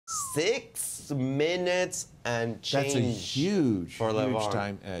6 minutes and change. That's a huge, for Levon. huge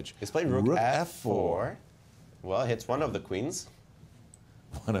time edge. He's played rook f4. Well, hits one of the queens.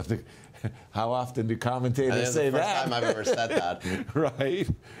 One of the. How often do commentators say that? First time I've ever said that. Right.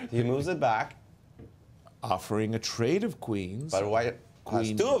 He moves it back. Offering a trade of queens. But white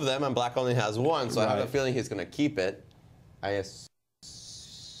has 2 of them, and black only has 1, so I have a feeling he's going to keep it. I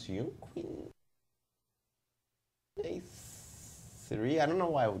assume queen a3. I don't know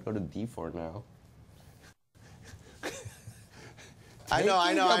why I would go to d4 now. I know.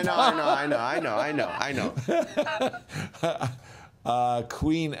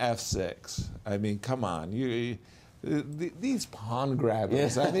 Queen f6. I mean, come on. These pawn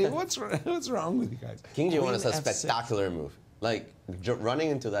grabbers. I mean, what's wrong with you guys? King G1 is a spectacular move. Like,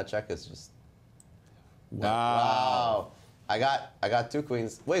 running into that check is just... Wow. I got 2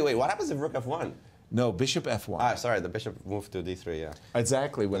 queens. Wait, what happens if rook f1? No, bishop f1. Ah, sorry, the bishop moved to d3, yeah.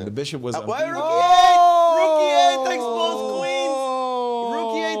 Exactly, when the bishop was on why d1. rook e8? Rook e8 takes both queens!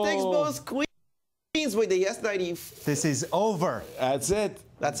 Rook e8 takes both queens! Wait, the s90... This is over. That's it.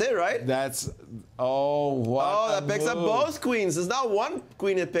 That's it, right? That's... Oh, what Oh, that picks up move. both queens. It's not one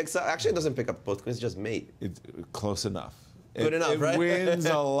queen it picks up. Actually, it doesn't pick up both queens, just mate. It's close enough. Good enough, right? It wins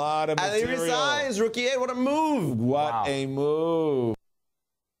a lot of material. And he resigns. Rook e8, what a move! What a move.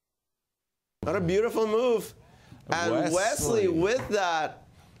 What a beautiful move. And Wesley, with that,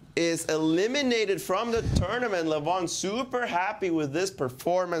 is eliminated from the tournament. Levon super happy with this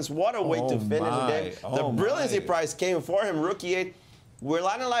performance. What a way to finish the game. The brilliancy prize came for him. Rook e8. We'll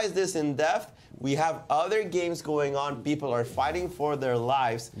analyze this in depth. We have other games going on. People are fighting for their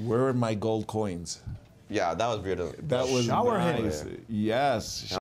lives. Where are my gold coins? Yeah, that was beautiful. That was Shower nice. Yes.